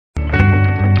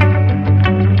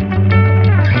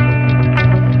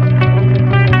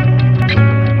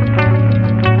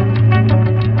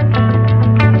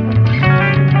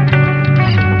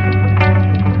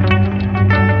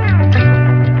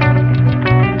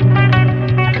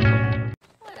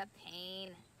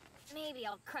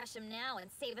crush him now and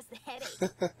save us the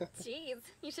headache. Jeez,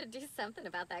 you should do something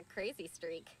about that crazy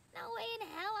streak. No way in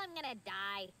hell I'm gonna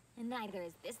die. And neither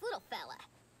is this little fella.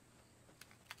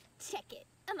 Check it.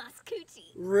 I'm Oscucci.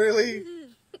 Really?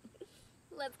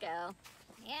 Let's go.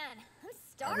 Man, I'm Are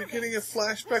starving. we getting a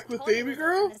flashback with Baby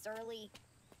Girl? This early.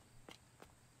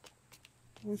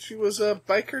 When she was a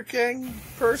biker gang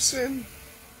person?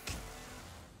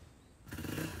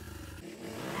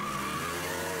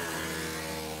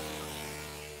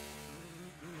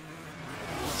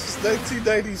 This is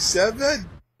 1997?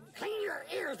 Clean your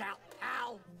ears out,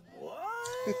 pal.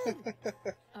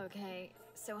 What? Okay,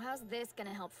 so how's this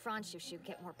gonna help Franchushu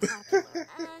get more popular?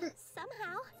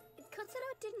 Somehow.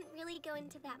 Kotaro didn't really go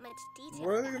into that much detail.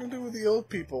 What are they gonna do with the old As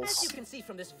peoples? you can see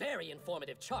from this very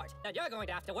informative chart, that you're going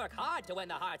to have to work hard to win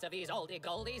the hearts of these oldie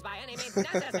goldies by any means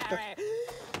necessary.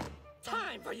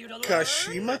 Time for you to learn.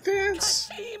 Kashima dance?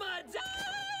 Kashima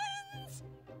dance!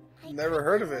 Never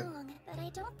heard of it. Wrong, but I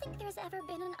don't think there's ever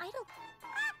been an idol.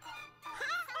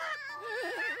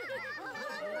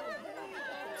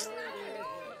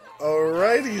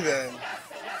 Alrighty then. Look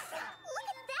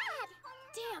at that!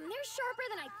 Damn, they're sharper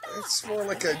than I thought. It's more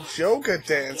like a yoga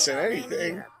dance than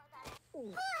anything.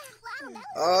 Wow, that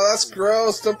Oh, that's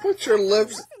gross. Don't put your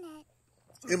lips wasn't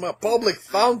it? in my public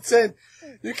fountain.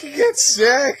 You can get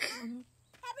sick.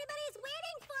 Everybody's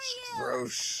waiting for you!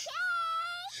 Gross.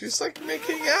 She's like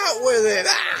making out with it.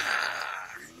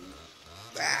 Ah!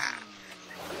 Ah.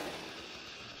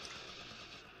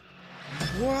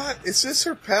 What? Is this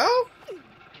her pal?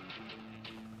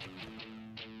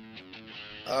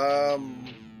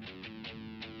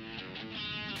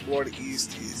 What is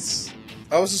this?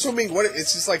 I was assuming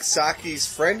it's just like Saki's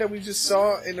friend that we just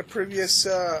saw in the previous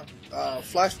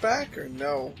flashback, or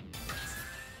no?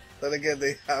 Then again,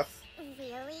 they have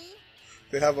Really?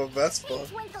 a Vespa. Hey,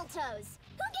 Twinkle Toes!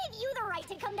 Who gave you the right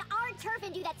to come to our turf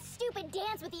and do that stupid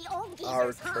dance with the old geezers,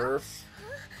 Our huh? turf.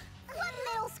 What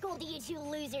middle school do you two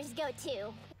losers go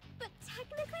to? But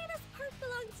technically this park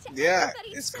belongs to Yeah, everybody,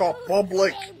 it's so... called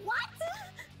public. Hey, what?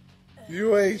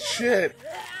 You ain't shit.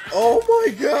 Oh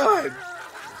my god!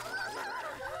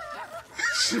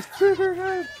 She bit her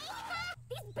head.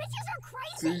 These bitches are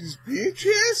crazy! These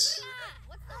beaches?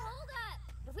 What's the holdup?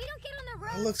 If we don't get on the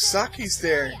road, Oh, look, then I'm gonna Saki's kill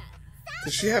there. ya.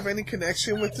 Does she have any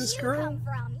connection with Where'd this you girl? come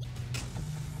from?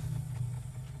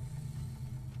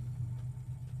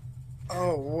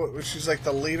 Oh, what, she's like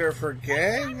the leader of her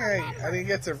gang? I didn't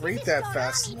get to read This is that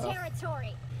fast Konami enough. territory.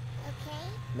 Okay.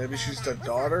 Maybe she's the That was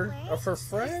daughter awkward. of her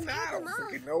friend? You I scared don't them off.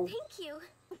 freaking know. Thank you.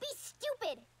 Be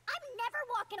stupid. I'm never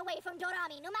walking away from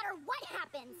Dorami, no matter what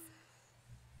happens.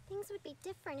 Things would be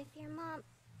different if your mom,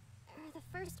 or the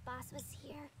first boss, was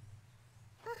here.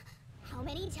 How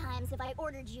many times have I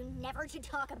ordered you never to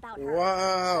talk about her?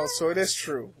 Wow, so it is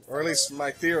true. Or at least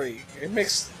my theory. It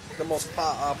makes the most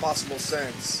possible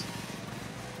sense.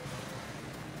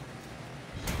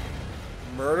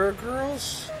 Murder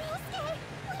girls?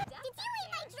 Did you eat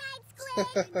my dried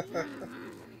squid?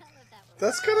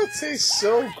 That's gonna taste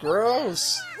so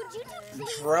gross. Would you do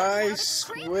please? Dry What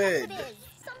scream squid. mess it is?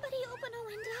 Somebody open a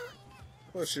window.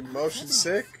 Was she motion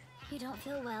sick? You don't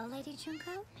feel well, Lady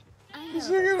Junko? I Is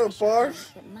she gonna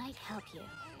barf? that might help you.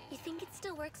 You think it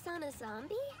still works on a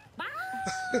zombie?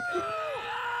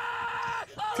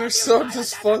 They're so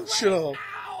dysfunctional.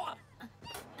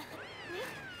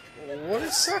 What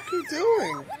is Saki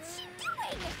doing? What's she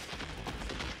doing?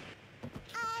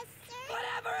 Sir?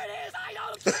 Whatever it is, I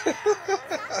don't care!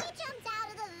 Zombie jumped out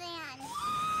of the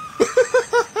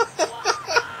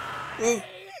van.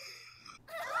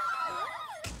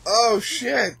 Oh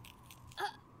shit!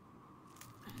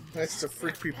 Nice to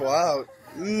freak people out.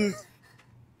 Ugh.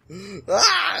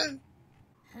 Ah!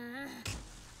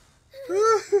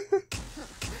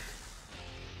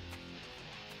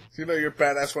 You know you're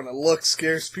badass when a look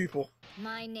scares people.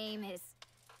 My name is.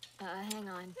 Hang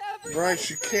on. Right,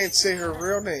 she can't say her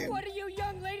real name. What do you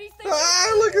young ladies think?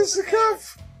 Ah, look at the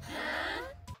cuff!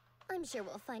 I'm sure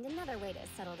we'll find another way to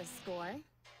settle the score.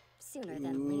 Sooner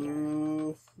than later.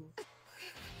 Ooh.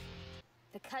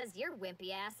 Because your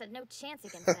wimpy ass had no chance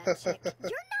against that chick. You're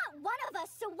not one of us,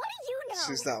 so what do you know?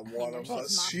 She's not I one know of she's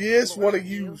us. mopping She the is floor one of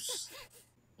with you. you.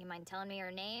 You mind telling me her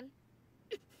name?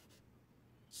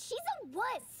 She's a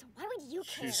wuss. Why would you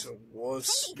care? She's a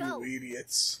wuss, Time to go. you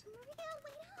idiots. Maria,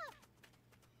 wait up.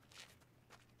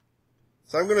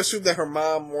 So I'm gonna assume that her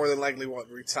mom more than likely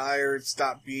retired,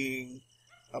 stopped being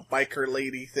a biker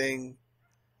lady thing.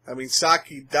 I mean,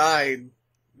 Saki died.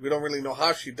 We don't really know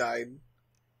how she died.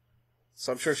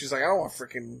 So I'm sure she's like, I don't want to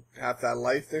freaking have that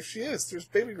life. There she is. There's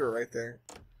baby girl right there.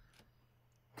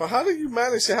 But how do you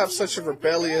manage to have such a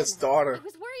rebellious daughter? I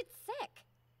was worried sick.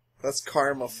 That's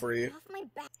karma for you. Off my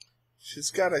back.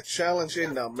 She's got a challenge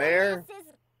in the mare.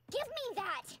 Give me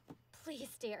that. Please,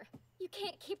 dear. You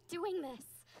can't keep doing this.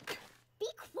 Be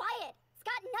quiet. It's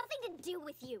got nothing to do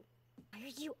with you. Why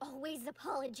are you always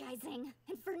apologizing?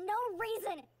 And for no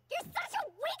reason. You're such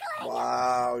a weakling.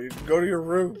 Wow, you can go to your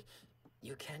room.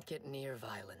 You can't get near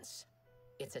violence.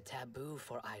 It's a taboo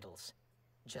for idols.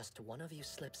 Just one of you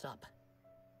slips up,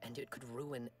 and it could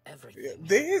ruin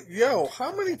everything. Yo,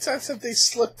 how many times have they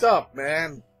slipped up,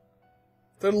 man?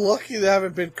 They're lucky they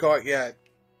haven't been caught yet.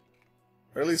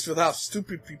 Or at least with how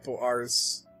stupid people are.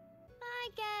 I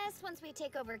guess once we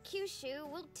take over Kyushu,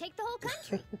 we'll take the whole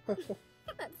country.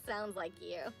 That sounds like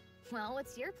you. Well,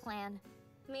 what's your plan?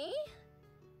 Me?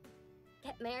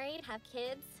 Get married, have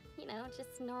kids, you know,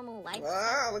 just normal life.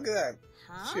 Ah, look at that.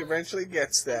 Huh? She eventually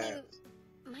gets that. I mean,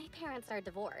 my parents are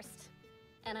divorced,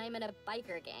 and I'm in a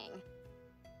biker gang.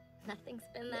 Nothing's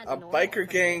been that A normal biker for me.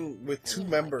 gang with two You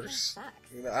know, members. It kinda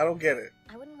sucks. You know, I don't get it.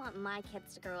 I wouldn't want my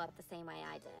kids to grow up the same way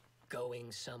I did.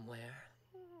 Going somewhere?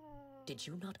 Did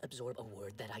you not absorb a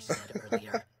word that I said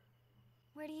earlier?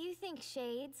 Where do you think,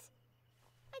 Shades?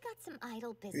 I got some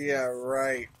idle business. Yeah,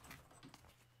 right.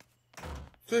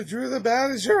 Dude, you're the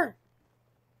manager.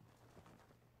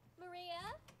 Maria,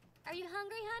 are you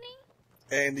hungry, honey?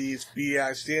 And these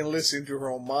biatch didn't listen to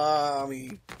her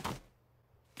mommy.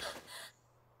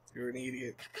 You're an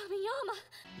idiot. Kamiyama!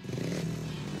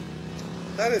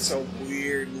 That is a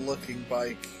weird looking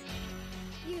bike.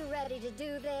 You ready to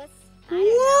do this?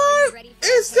 What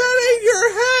is that in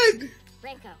your head?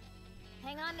 Renko,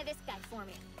 hang on to this guy for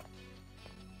me.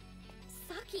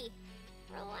 Saki,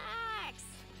 relax.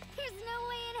 There's no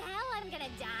way in hell I'm gonna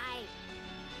die.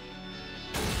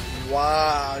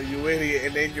 Wow, you idiot,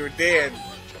 and then you're dead.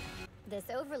 This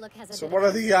overlook has a So bit what of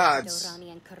are the history with odds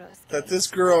Dorani and Kurosuke. that this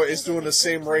girl is Think doing the it's a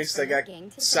same good race that place got for the gang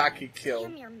to Saki die. killed?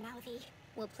 Damn your mouthy.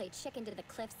 We'll play chicken to the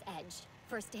cliff's edge.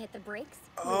 First to hit the brakes.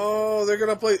 Oh, they're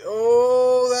gonna play.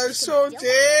 Oh, that's so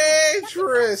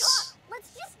dangerous. Let's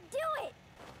just do it.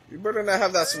 You better not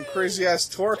have that some crazy ass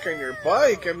torque on your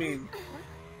bike. I mean,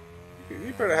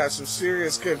 you better have some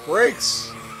serious good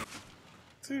brakes.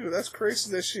 Dude, that's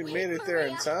crazy that she made it there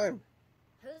in time.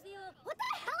 Who's the old... What the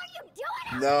hell are you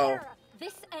doing out No. here?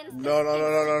 This ends No, no, no,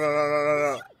 no, no, no, no, no,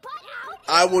 no. Butt out.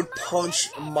 I would punch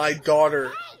my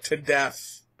daughter to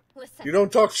death. Listen, You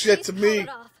don't talk shit to please call me. it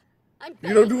off. I'm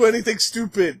You don't begging do anything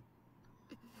stupid.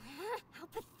 How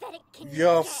pathetic can you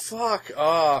Yo, get? fuck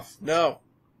off. No.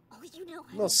 All you know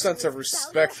how No to sense do of is bow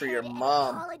respect your for your head and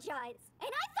mom. Apologize.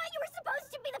 And I thought you were supposed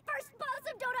to be the first boss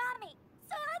of Dorami.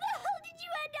 So how the hell did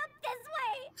you end up this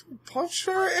way? Punch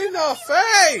her in the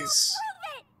face. Prove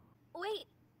it. Wait,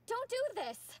 don't do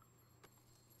this.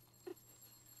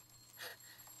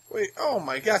 Wait, oh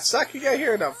my god, Saki got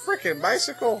here in a freaking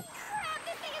bicycle. Crap,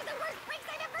 this thing is the worst brakes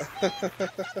I've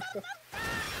ever seen.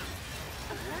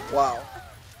 Wow.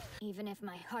 Even if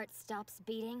my heart stops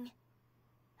beating,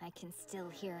 I can still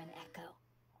hear an echo.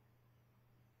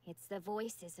 It's the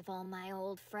voices of all my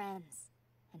old friends,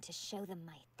 and to show them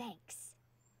my thanks,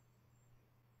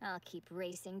 I'll keep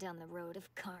racing down the road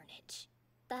of carnage.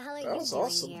 The hell are That you was doing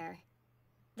awesome. here?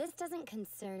 This doesn't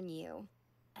concern you.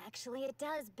 Actually, it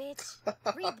does, bitch.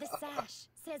 Read the sash.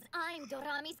 Says I'm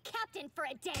Dorami's captain for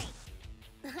a day.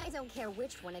 I don't care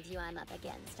which one of you I'm up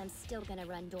against. I'm still gonna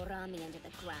run Dorami into the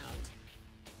ground.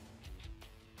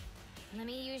 Let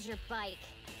me use your bike.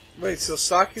 Wait, so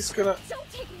Saki's gonna... Don't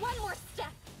take one more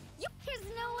step. There's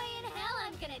no way in hell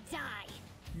I'm gonna die.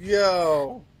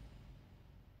 Yo.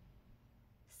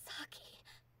 Saki.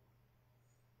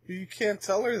 You can't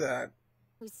tell her that.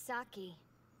 Who's Saki?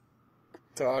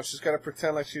 Oh, she's gotta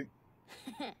pretend like she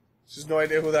has no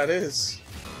idea who that is.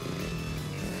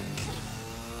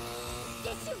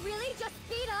 Did she really just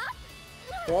speed up?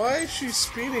 Why is she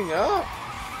speeding up?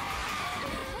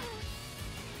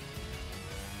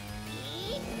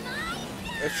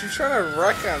 Is she trying to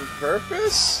wreck on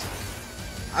purpose?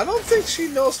 I don't think she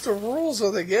knows the rules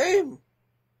of the game.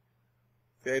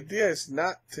 The idea is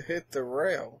not to hit the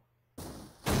rail.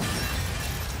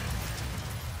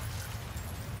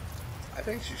 I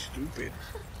think she's stupid.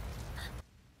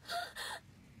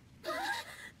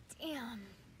 Damn.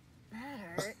 That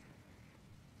hurt.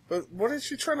 But what is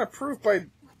she trying to prove by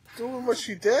doing what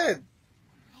she did?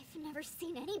 I've never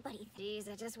seen anybody.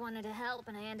 Jeez, I just wanted to help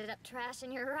and I ended up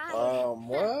trashing your ride. What?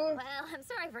 Well, I'm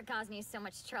sorry for causing you so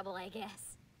much trouble, I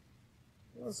guess.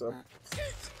 What's up?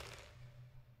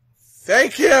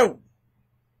 Thank you!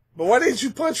 But why didn't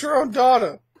you punch your own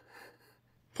daughter?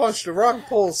 Punched the wrong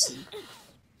pulse.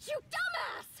 You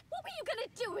dumbass! What were you gonna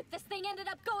do if this thing ended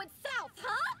up going south,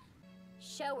 huh?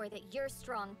 Show her that you're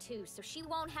strong too, so she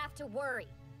won't have to worry.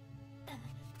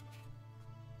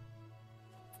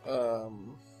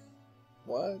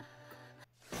 What?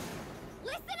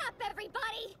 Listen up,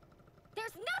 everybody!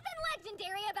 There's nothing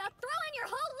legendary about throwing your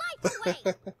whole life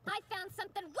away! I found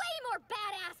something way more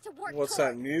badass to work What's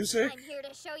toward. that, music? I'm here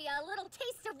to show you a little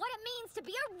taste of what it means to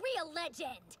be a real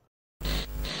legend.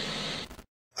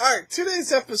 Alright,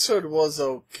 today's episode was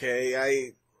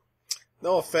okay.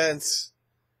 No offense.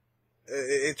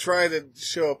 It tried to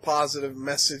show a positive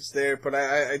message there, but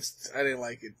I didn't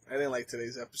like it. I didn't like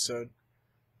today's episode.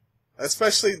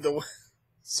 Especially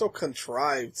so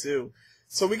contrived, too.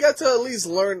 So we got to at least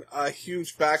learn a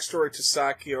huge backstory to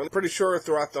Saki. I'm pretty sure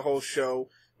throughout the whole show,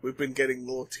 we've been getting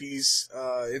little tease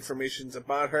informations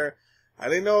about her. I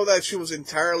didn't know that she was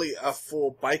entirely a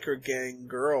full biker gang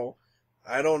girl.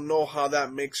 I don't know how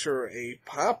that makes her a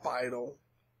pop idol.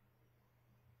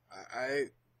 I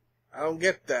don't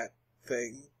get that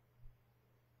thing.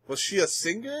 Was she a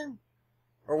singer?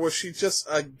 Or was she just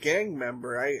a gang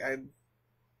member? I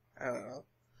don't know.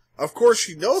 Of course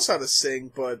she knows how to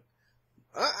sing, but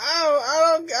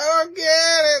I don't get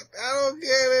it. I don't get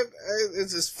it.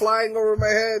 It's just flying over my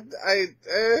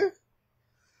head.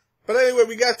 But anyway,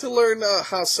 we got to learn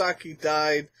how Saki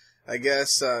died. I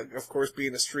guess, of course,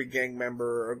 being a street gang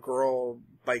member or a girl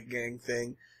bike gang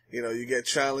thing, you know, you get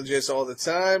challenges all the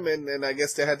time. And I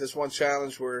guess they had this one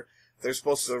challenge where they're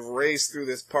supposed to race through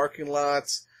this parking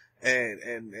lot,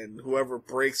 and whoever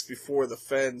breaks before the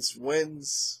fence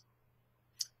wins.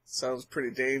 Sounds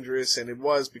pretty dangerous, and it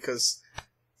was because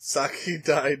Saki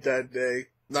died that day.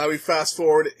 Now we fast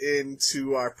forward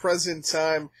into our present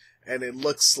time, and it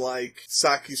looks like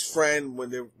Saki's friend,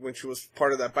 when she was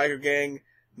part of that biker gang,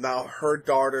 now her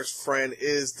daughter's friend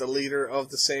is the leader of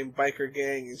the same biker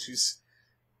gang, and she's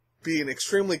being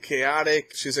extremely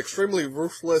chaotic. She's extremely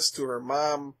ruthless to her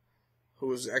mom, who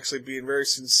is actually being very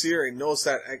sincere and knows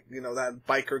that, you know, that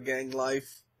biker gang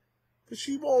life, but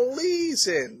she won't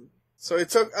listen. So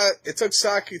it took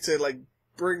Saki to, like,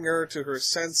 bring her to her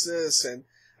senses, and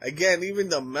again, even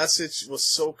the message was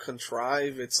so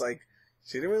contrived. It's like,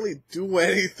 she didn't really do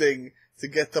anything to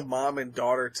get the mom and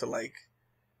daughter to, like,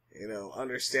 you know,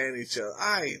 understand each other.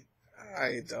 I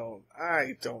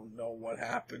don't know what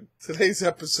happened. Today's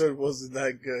episode wasn't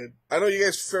that good. I know you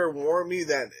guys fair warned me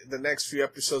that the next few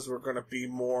episodes were gonna be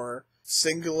more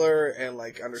singular and,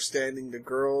 like, understanding the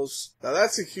girls. Now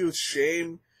that's a huge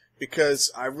shame,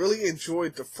 because I really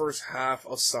enjoyed the first half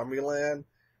of Zombieland.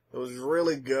 It was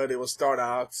really good. It was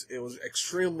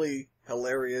extremely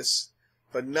hilarious.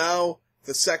 But now,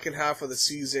 the second half of the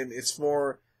season, it's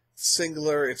more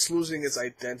singular. It's losing its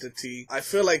identity. I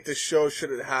feel like the show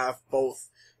should have both.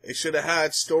 It should have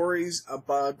had stories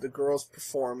about the girls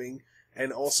performing,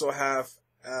 and also have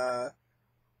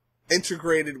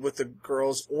integrated with the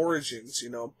girls' origins, you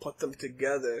know, put them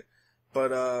together.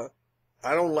 But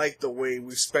I don't like the way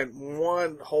we spent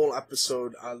one whole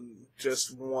episode on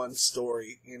just one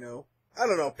story, you know? I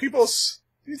don't know.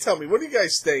 You tell me, what do you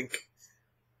guys think?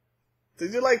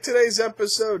 Did you like today's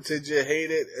episode? Did you hate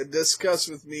it? Discuss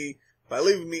with me by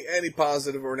leaving me any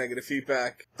positive or negative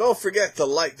feedback. Don't forget to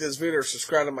like this video or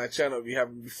subscribe to my channel if you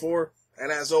haven't before.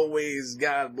 And as always,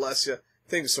 God bless you.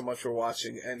 Thank you so much for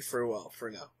watching, and farewell for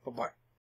now. Bye-bye.